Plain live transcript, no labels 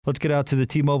Let's get out to the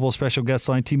T-Mobile special guest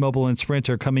line. T-Mobile and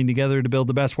Sprint are coming together to build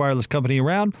the best wireless company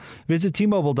around. Visit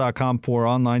T-Mobile.com for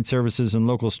online services and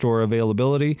local store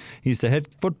availability. He's the head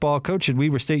football coach at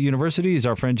Weber State University. He's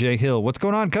our friend Jay Hill. What's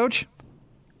going on, Coach?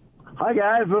 Hi,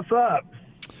 guys. What's up?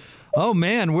 Oh,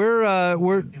 man,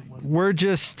 we're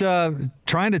just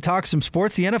trying to talk some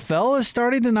sports. The NFL is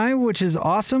starting tonight, which is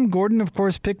awesome. Gordon, of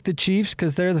course, picked the Chiefs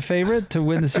because they're the favorite to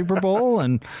win the Super Bowl,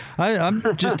 and I'm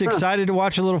just excited to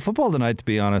watch a little football tonight, to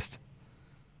be honest.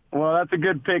 Well, that's a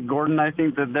good pick, Gordon. I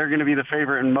think that they're going to be the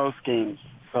favorite in most games.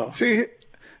 So. See,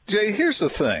 Jay, here's the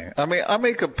thing. I mean, I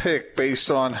make a pick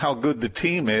based on how good the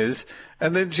team is,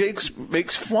 and then Jake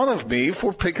makes fun of me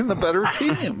for picking the better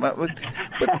team.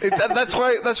 That's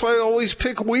why I always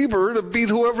pick Weber to beat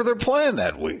whoever they're playing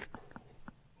that week.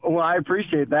 Well, I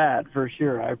appreciate that for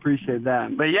sure. I appreciate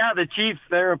that. But yeah, the Chiefs,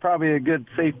 they're probably a good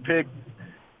safe pick.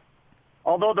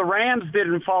 Although the Rams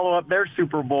didn't follow up their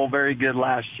Super Bowl very good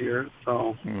last year,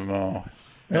 so no.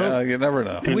 Yeah, you never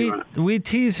know. We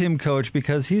tease him, Coach,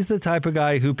 because he's the type of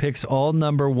guy who picks all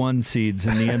number one seeds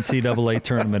in the NCAA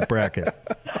tournament bracket.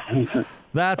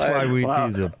 That's why we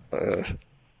tease him.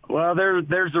 Well,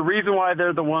 there's a reason why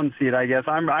they're the one seed, I guess.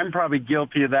 I'm probably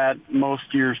guilty of that most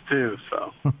years too.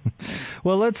 So,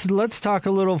 well, let's talk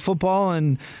a little football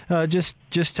and just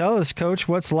tell us, Coach,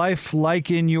 what's life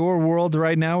like in your world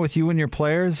right now with you and your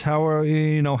players?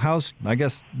 How's I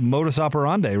guess modus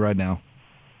operandi right now?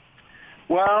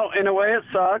 Well, in a way, it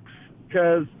sucks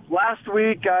because last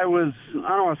week I don't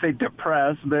want to say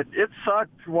depressed, but it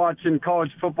sucked watching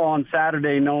college football on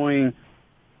Saturday knowing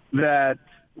that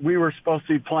we were supposed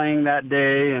to be playing that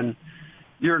day and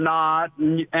you're not.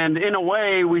 And in a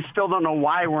way, we still don't know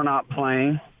why we're not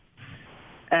playing.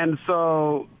 And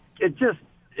so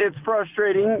it's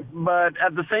frustrating, but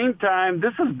at the same time,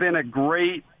 this has been a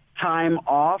great time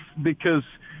off because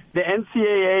the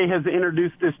NCAA has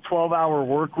introduced this 12-hour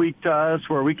work week to us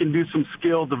where we can do some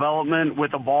skill development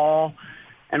with a ball,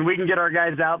 and we can get our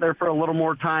guys out there for a little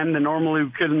more time than normally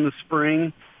we could in the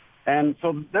spring. And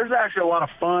so there's actually a lot of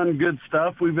fun, good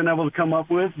stuff we've been able to come up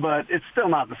with, but it's still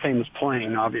not the same as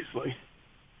playing, obviously.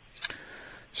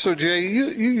 So, Jay, you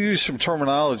use some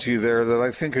terminology there that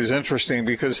I think is interesting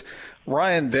because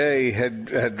Ryan Day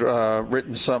had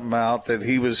written something out that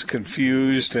he was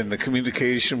confused and the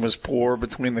communication was poor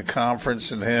between the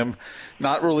conference and him,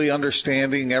 not really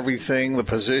understanding everything, the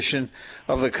position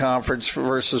of the conference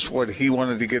versus what he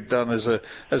wanted to get done as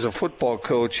a football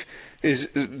coach.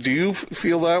 Do you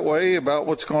feel that way about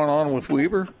what's going on with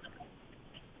Weber?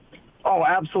 Oh,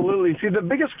 absolutely. See, the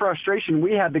biggest frustration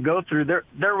we had to go through,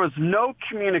 there was no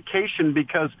communication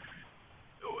because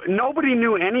nobody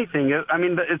knew anything. I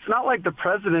mean, it's not like the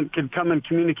president could come and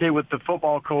communicate with the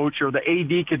football coach or the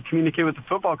AD could communicate with the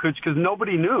football coach because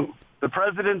nobody knew. The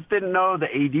presidents didn't know, the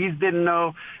ADs didn't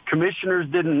know, commissioners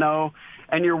didn't know,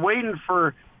 and you're waiting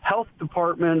for health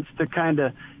departments to kind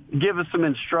of give us some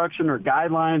instruction or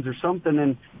guidelines or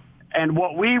something. And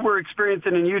what we were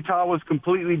experiencing in Utah was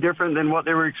completely different than what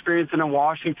they were experiencing in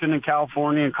Washington and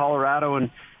California and Colorado.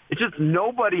 And it's just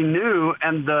nobody knew.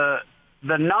 And the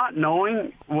not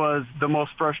knowing was the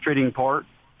most frustrating part.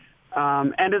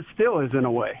 And it still is in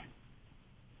a way.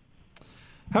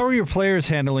 How are your players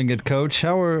handling it, Coach?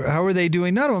 How are they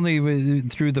doing, not only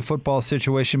through the football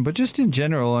situation, but just in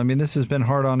general? I mean, this has been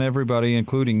hard on everybody,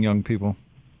 including young people.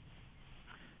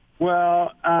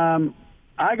 Well,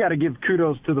 I got to give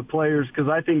kudos to the players because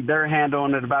I think they're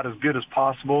handling it about as good as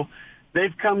possible.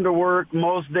 They've come to work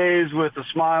most days with a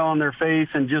smile on their face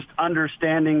and just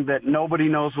understanding that nobody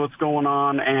knows what's going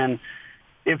on. And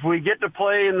if we get to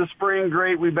play in the spring,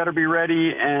 great, we better be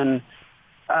ready. And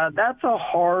that's a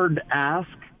hard ask,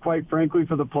 quite frankly,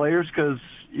 for the players because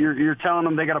you're telling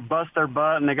them they got to bust their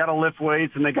butt and they got to lift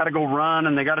weights and they got to go run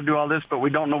and they got to do all this, but we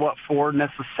don't know what for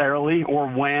necessarily or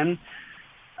when.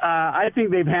 I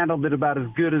think they've handled it about as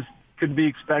good as could be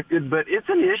expected, but it's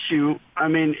an issue. I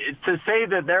mean, to say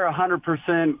that they're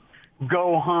 100%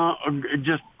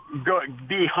 just go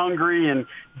be hungry and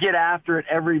get after it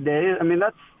every day, I mean,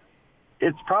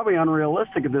 it's probably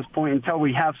unrealistic at this point until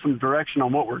we have some direction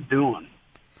on what we're doing.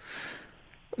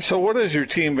 So what has your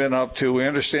team been up to? We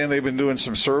understand they've been doing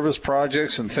some service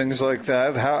projects and things like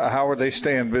that. How are they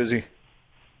staying busy?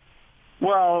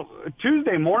 Well,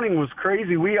 Tuesday morning was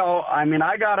crazy.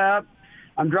 I got up.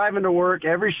 I'm driving to work.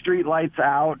 Every street light's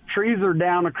out. Trees are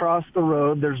down across the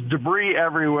road. There's debris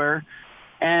everywhere.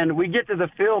 And we get to the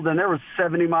field, and there was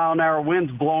 70-mile-an-hour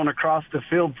winds blowing across the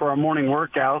field for our morning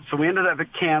workout. So we ended up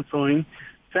canceling,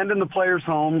 sending the players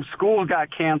home. School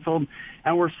got canceled,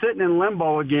 and we're sitting in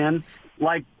limbo again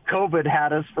like COVID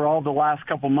had us for all the last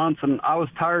couple months, and I was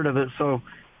tired of it. So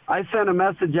I sent a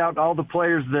message out to all the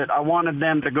players that I wanted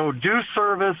them to go do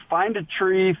service, find a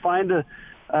tree, find a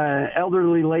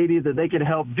elderly lady that they could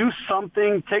help, do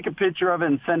something, take a picture of it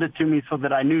and send it to me so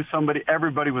that I knew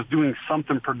everybody was doing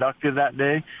something productive that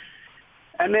day.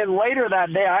 And then later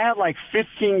that day, I had like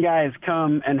 15 guys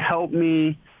come and help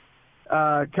me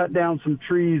cut down some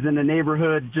trees in the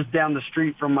neighborhood just down the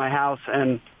street from my house.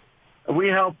 And we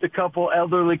helped a couple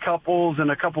elderly couples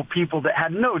and a couple people that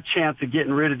had no chance of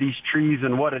getting rid of these trees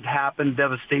and what had happened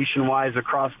devastation-wise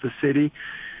across the city.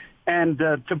 And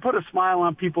to put a smile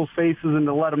on people's faces and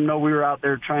to let them know we were out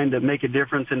there trying to make a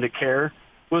difference and to care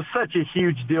was such a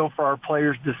huge deal for our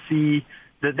players to see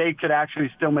that they could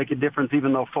actually still make a difference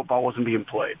even though football wasn't being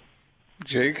played.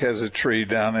 Jake has a tree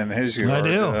down in his yard. I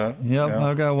do.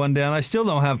 I've got one down. I still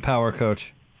don't have power,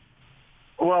 Coach.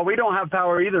 Well, we don't have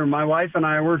power either. My wife and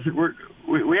I,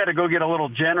 we had to go get a little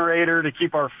generator to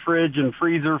keep our fridge and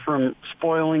freezer from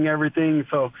spoiling everything.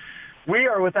 So we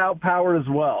are without power as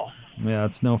well. Yeah,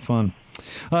 it's no fun.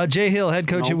 Jay Hill, head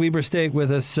coach at Weber State,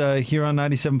 with us here on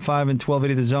 97.5 and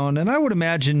 1280 The Zone. And I would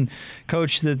imagine,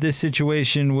 Coach, that this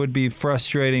situation would be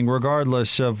frustrating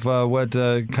regardless of what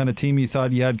kind of team you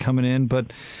thought you had coming in.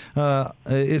 But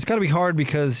it's got to be hard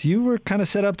because you were kind of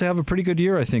set up to have a pretty good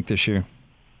year, I think, this year.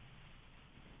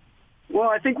 Well,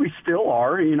 I think we still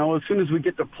are. You know, as soon as we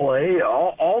get to play,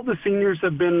 all the seniors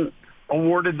have been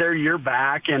awarded their year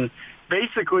back. And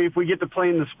basically, if we get to play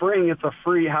in the spring, it's a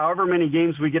free, however many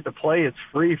games we get to play, it's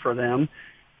free for them.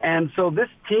 And so this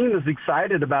team is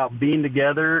excited about being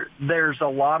together. There's a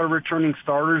lot of returning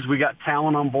starters. We got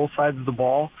talent on both sides of the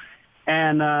ball.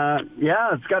 And,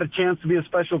 it's got a chance to be a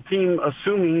special team,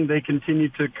 assuming they continue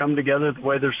to come together the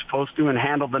way they're supposed to and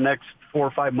handle the next 4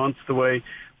 or 5 months the way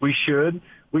we should.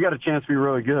 We got a chance to be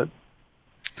really good.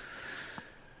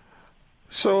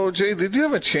 So, Jay, did you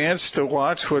have a chance to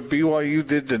watch what BYU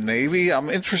did to Navy? I'm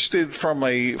interested from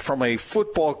a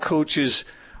football coach's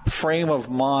frame of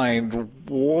mind,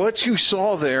 what you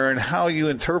saw there and how you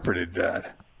interpreted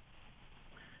that.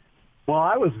 Well,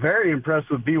 I was very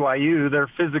impressed with BYU, their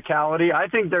physicality. I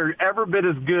think they're every bit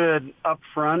as good up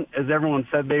front as everyone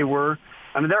said they were.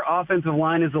 I mean, their offensive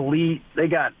line is elite. They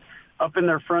got up in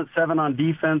their front seven on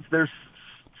defense. There's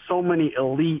so many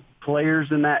elite players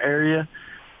in that area.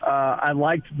 I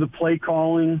liked the play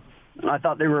calling. I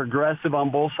thought they were aggressive on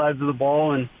both sides of the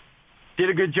ball and did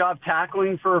a good job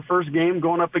tackling for a first game,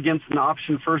 going up against an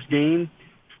option first game.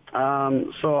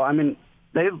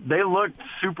 They looked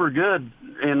super good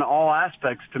in all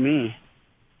aspects to me.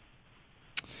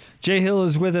 Jay Hill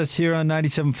is with us here on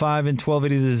 97.5 and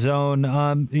 1280 The Zone.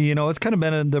 It's kind of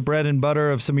been the bread and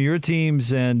butter of some of your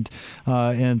teams and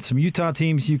some Utah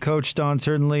teams you coached on,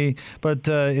 certainly. But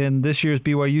in this year's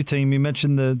BYU team, you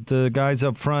mentioned the guys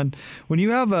up front. When you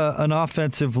have an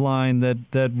offensive line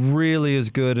that really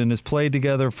is good and has played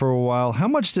together for a while, how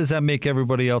much does that make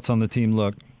everybody else on the team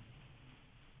look?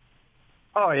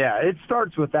 Oh, yeah. It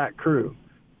starts with that crew.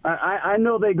 I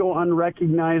know they go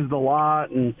unrecognized a lot,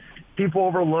 and people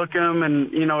overlook them,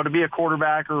 and, to be a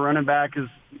quarterback or running back is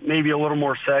maybe a little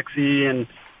more sexy.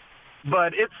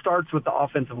 But it starts with the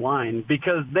offensive line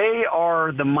because they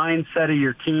are the mindset of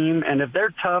your team. And if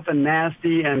they're tough and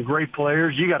nasty and great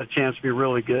players, you got a chance to be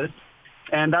really good.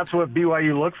 And that's what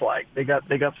BYU looks like. They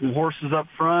got some horses up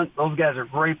front. Those guys are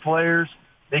great players.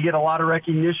 They get a lot of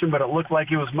recognition, but it looked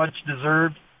like it was much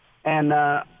deserved. And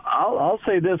I'll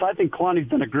say this. I think Kalani's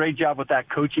done a great job with that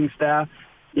coaching staff.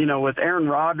 With Aaron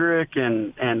Roderick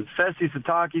and Fesi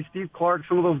Sataki, Steve Clark,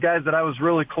 some of those guys that I was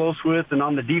really close with. And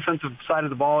on the defensive side of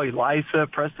the ball, Elisa,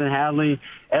 Preston Hadley,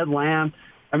 Ed Lamb.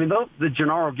 I mean, the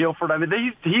Gennaro Guilford. I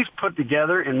mean, he's put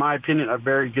together, in my opinion, a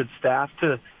very good staff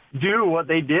to do what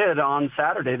they did on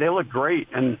Saturday. They look great.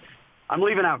 And I'm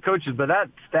leaving out coaches, but that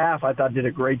staff, I thought, did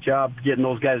a great job getting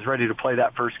those guys ready to play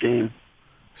that first game.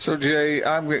 So, Jay,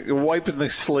 I'm wiping the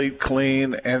slate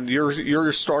clean, and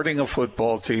you're starting a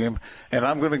football team, and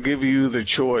I'm going to give you the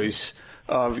choice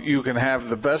of you can have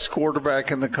the best quarterback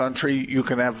in the country, you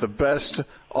can have the best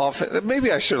offense.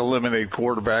 Maybe I should eliminate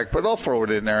quarterback, but I'll throw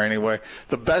it in there anyway.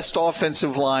 The best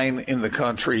offensive line in the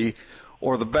country,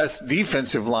 or the best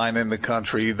defensive line in the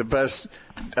country, the best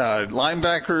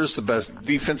linebackers, the best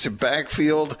defensive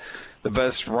backfield, the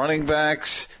best running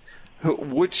backs.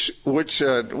 Which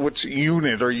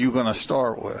unit are you going to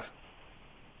start with?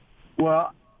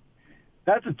 Well,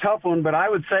 that's a tough one, but I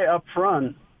would say up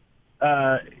front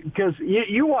because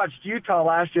you watched Utah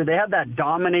last year. They had that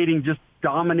dominating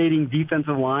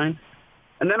defensive line,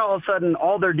 and then all of a sudden,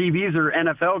 all their DBs are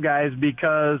NFL guys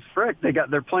because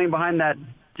they're playing behind that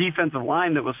defensive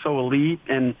line that was so elite.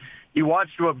 And you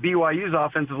watched what BYU's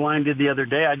offensive line did the other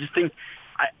day.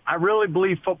 I really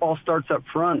believe football starts up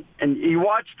front. And you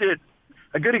watched it,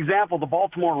 a good example, the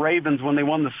Baltimore Ravens when they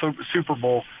won the Super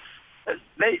Bowl.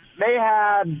 They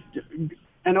had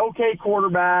an okay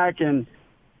quarterback, and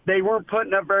they weren't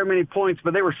putting up very many points,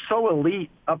 but they were so elite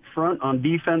up front on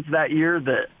defense that year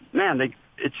that, man,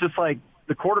 it's just like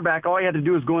the quarterback, all he had to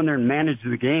do was go in there and manage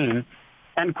the game.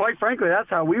 And quite frankly, that's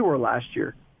how we were last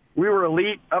year. We were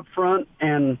elite up front,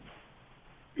 and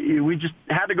we just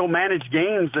had to go manage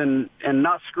games and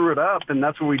not screw it up, and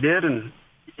that's what we did, and,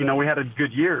 we had a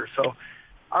good year. So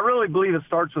I really believe it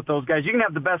starts with those guys. You can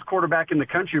have the best quarterback in the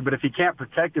country, but if you can't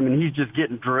protect him and he's just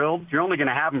getting drilled, you're only going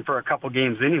to have him for a couple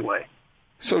games anyway.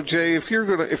 So Jay, if you're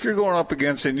going up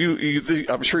against, and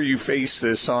I'm sure you face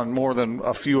this on more than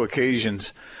a few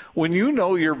occasions, when you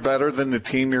know you're better than the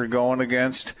team you're going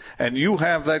against, and you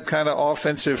have that kind of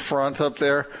offensive front up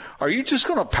there, are you just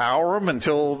going to power them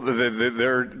until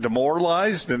they're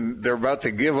demoralized and they're about to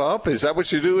give up? Is that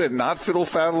what you do, and not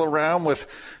fiddle-faddle around with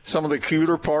some of the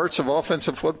cuter parts of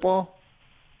offensive football?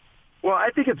 Well,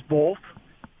 I think it's both.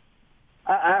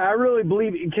 I really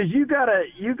believe, because you gotta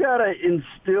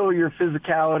instill your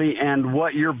physicality and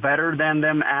what you're better than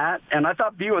them at. And that's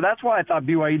why I thought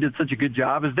BYU did such a good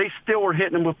job, is they still were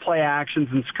hitting them with play actions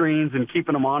and screens and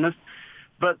keeping them honest.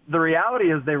 But the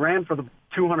reality is they ran for the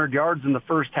 200 yards in the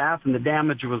first half, and the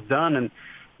damage was done, and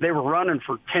they were running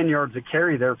for 10 yards a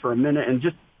carry there for a minute, and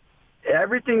just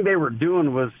everything they were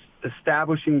doing was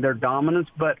establishing their dominance,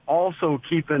 but also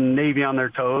keeping Navy on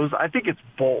their toes. I think it's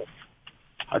both.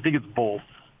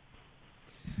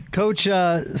 Coach,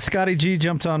 Scotty G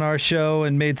jumped on our show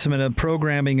and made some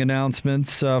programming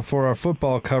announcements for our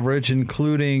football coverage,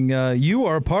 including you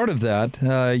are a part of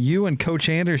that. You and Coach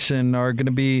Anderson are going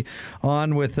to be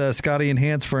on with Scotty and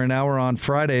Hans for an hour on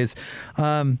Fridays.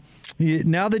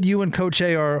 Now that you and Coach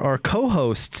A are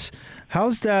co-hosts,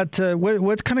 how's that?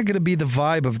 What's kind of going to be the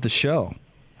vibe of the show?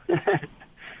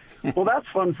 Well, that's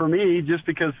fun for me, just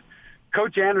because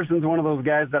Coach Anderson's one of those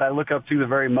guys that I look up to the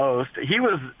very most. He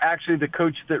was actually the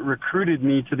coach that recruited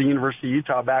me to the University of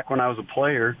Utah back when I was a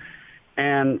player.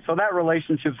 And so that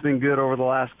relationship's been good over the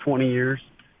last 20 years.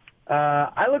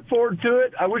 I look forward to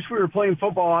it. I wish we were playing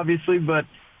football, obviously, but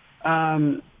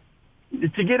to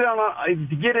get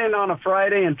in on a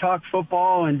Friday and talk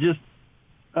football and just,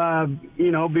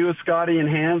 be with Scotty and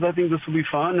Hans, I think this will be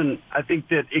fun. And I think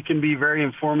that it can be very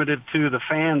informative to the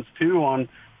fans, too, on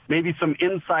maybe some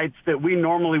insights that we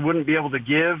normally wouldn't be able to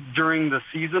give during the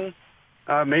season.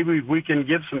 Maybe we can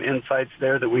give some insights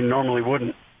there that we normally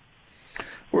wouldn't.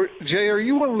 Jay, are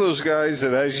you one of those guys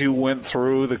that as you went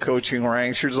through the coaching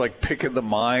ranks, you're just like picking the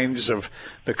minds of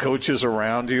the coaches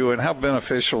around you? And how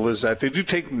beneficial is that? Did you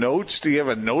take notes? Do you have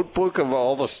a notebook of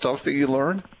all the stuff that you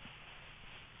learned?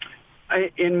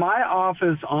 In my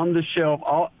office on the shelf,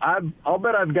 I'll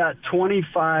bet I've got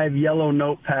 25 yellow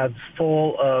notepads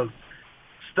full of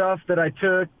stuff that I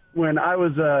took when I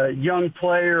was a young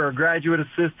player or graduate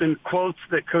assistant, quotes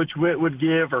that Coach Witt would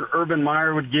give or Urban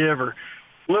Meyer would give, or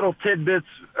little tidbits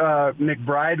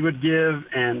McBride would give,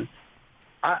 and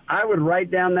I would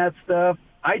write down that stuff.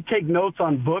 I take notes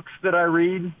on books that I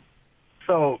read.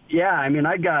 So, yeah,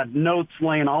 I got notes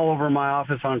laying all over my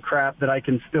office on crap that I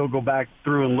can still go back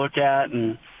through and look at,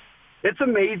 and it's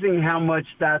amazing how much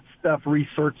that stuff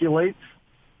recirculates.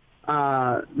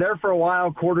 There for a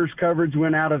while, quarters coverage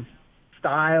went out of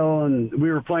style, and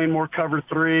we were playing more cover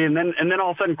three, and then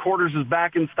all of a sudden quarters is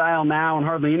back in style now, and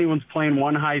hardly anyone's playing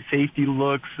one high safety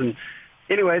looks. And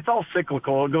anyway, it's all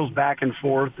cyclical. It goes back and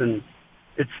forth, and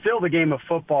it's still the game of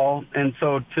football. And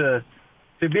so to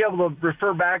be able to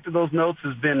refer back to those notes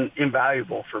has been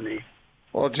invaluable for me.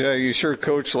 Well, Jay, you sure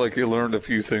coach like you learned a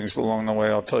few things along the way,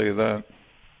 I'll tell you that.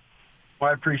 Well,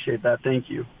 I appreciate that. Thank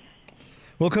you.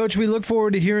 Well, Coach, we look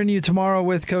forward to hearing you tomorrow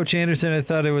with Coach Anderson. I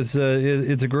thought it's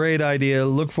a great idea.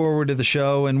 Look forward to the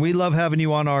show, and we love having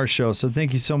you on our show. So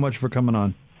thank you so much for coming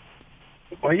on.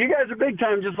 Well, you guys are big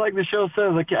time, just like the show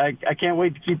says. I can't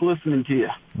wait to keep listening to you.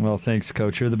 Well, thanks,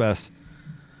 Coach. You're the best.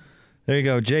 There you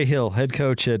go. Jay Hill, head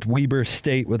coach at Weber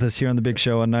State, with us here on The Big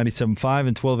Show on 97.5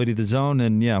 and 1280 The Zone.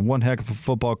 And, yeah, one heck of a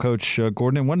football coach,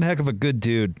 Gordon, and one heck of a good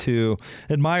dude to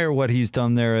admire what he's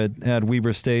done there at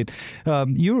Weber State.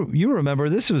 You remember,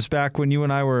 this was back when you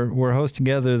and I were hosting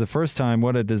together the first time,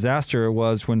 what a disaster it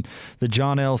was when the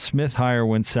John L. Smith hire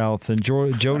went south, and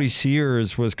Jody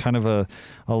Sears was kind of a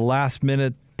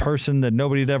last-minute person that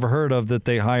nobody had ever heard of that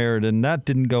they hired, and that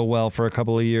didn't go well for a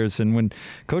couple of years. And when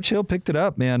Coach Hill picked it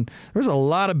up, man, there was a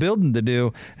lot of building to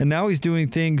do, and now he's doing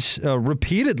things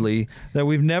repeatedly that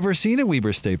we've never seen at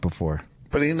Weber State before.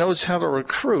 But he knows how to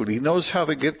recruit. He knows how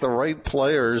to get the right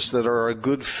players that are a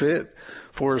good fit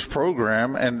for his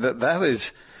program, and that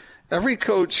is Every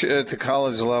coach at the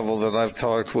college level that I've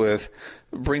talked with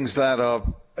brings that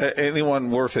up.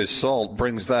 Anyone worth his salt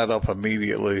brings that up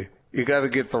immediately. You got to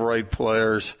get the right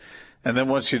players. And then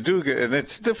once you do get, and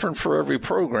it's different for every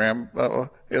program,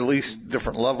 at least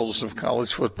different levels of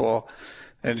college football.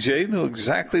 And Jay knew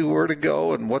exactly where to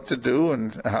go and what to do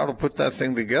and how to put that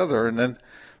thing together. And then,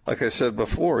 like I said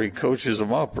before, he coaches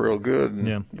them up real good,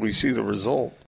 and we see the result.